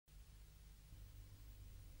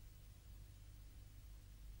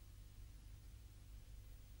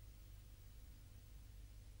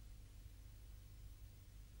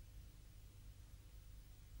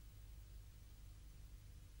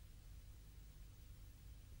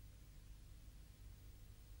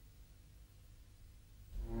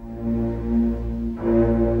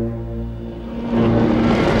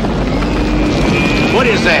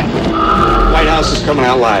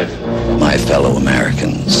alive. My fellow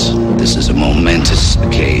Americans, this is a momentous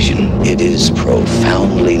occasion. It is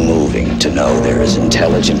profoundly moving to know there is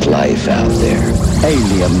intelligent life out there.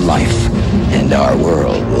 Alien life. And our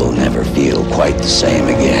world will never feel quite the same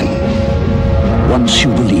again. Once you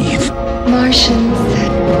believe. Martians,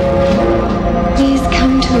 please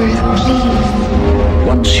come to Earth, please.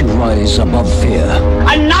 Once you rise above fear.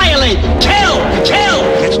 Annihilate! Kill! Kill!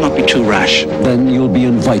 Let's not be too rash. Then you'll be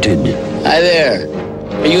invited. Hi there.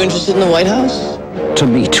 Are you interested in the White House? To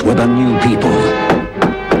meet with a new people.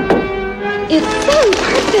 It's so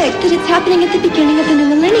perfect that it's happening at the beginning of the new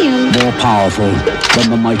millennium. More powerful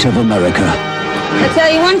than the might of America. I'll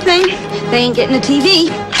tell you one thing, they ain't getting a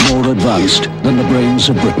TV. More advanced than the brains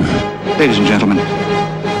of Britain. Ladies and gentlemen,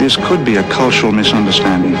 this could be a cultural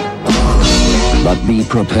misunderstanding. But be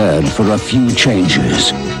prepared for a few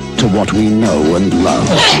changes to what we know and love.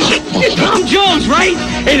 It's Tom Jones, right?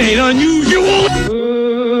 It ain't unusual.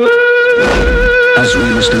 As we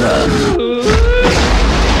must learn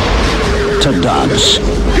to dance.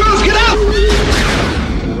 Girls, get out!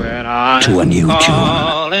 When I to a new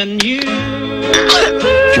tune. You.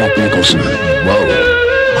 Jack Nicholson. Whoa.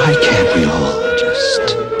 Why can't we all just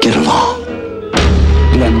get along?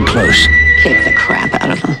 Glenn Close. Kick the crap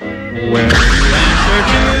out of them.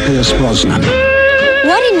 Pierce Brosnan.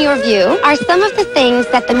 What, in your view, are some of the things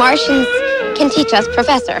that the Martians can teach us,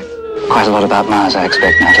 Professor? Quite a lot about Mars, I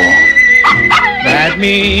expect, Natalie. That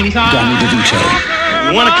means Danny DeVito.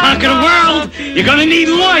 You want to conquer the world? You're gonna need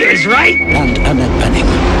lawyers, right? And Annette Bening.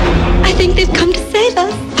 I think they've come to save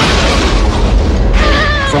us.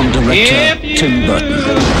 From director Tim Burton.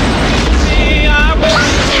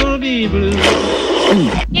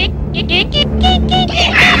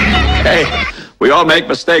 Hey, we all make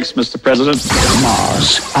mistakes, Mr. President.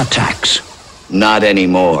 Mars attacks. Not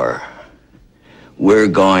anymore. We're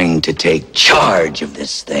going to take charge of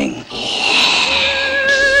this thing.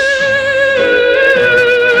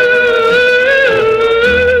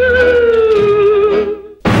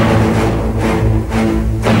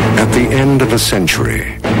 At the end of a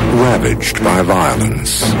century, ravaged by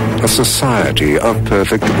violence, a society of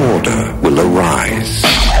perfect order will arise.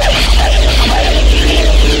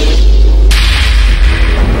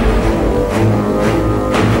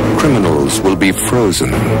 Criminals will be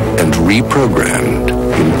frozen and reprogrammed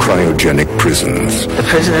in cryogenic prisons. The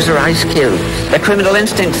prisoners are ice cubes. Their criminal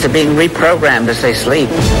instincts are being reprogrammed as they sleep.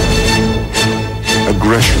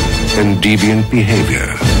 Aggression and deviant behavior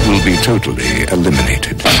will be totally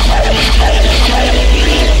eliminated.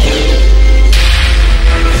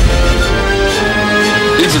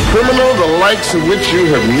 He's a criminal the likes of which you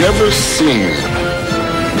have never seen.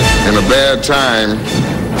 In a bad time,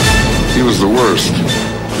 he was the worst.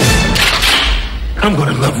 I'm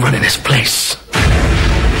gonna love running this place.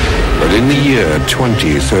 But in the year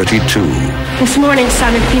 2032... This morning,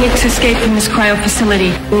 Simon Phoenix escaped from this cryo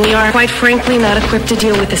facility. We are, quite frankly, not equipped to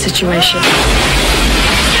deal with the situation.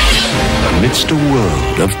 amidst a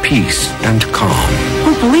world of peace and calm...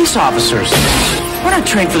 We're police officers. We're not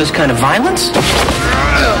trained for this kind of violence.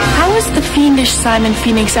 How was the fiendish Simon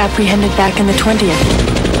Phoenix apprehended back in the 20th?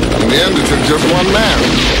 In the end, it took just one man.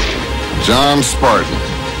 John Spartan.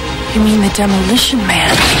 You mean the Demolition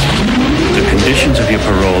Man? The conditions of your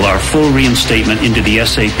parole are full reinstatement into the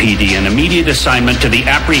SAPD and immediate assignment to the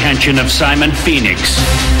apprehension of Simon Phoenix.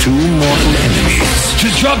 Two mortal enemies.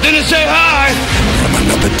 Just dropped in to say hi. From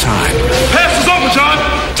another time. Pass is over, John.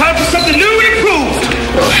 Time for something new and improved.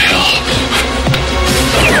 Oh, hell.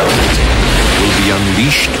 Will be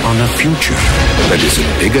unleashed on a future that isn't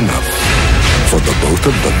big enough for the both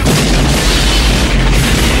of them.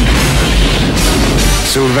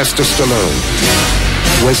 Sylvester Stallone,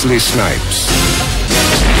 Wesley Snipes,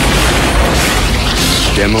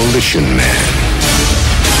 Demolition Man.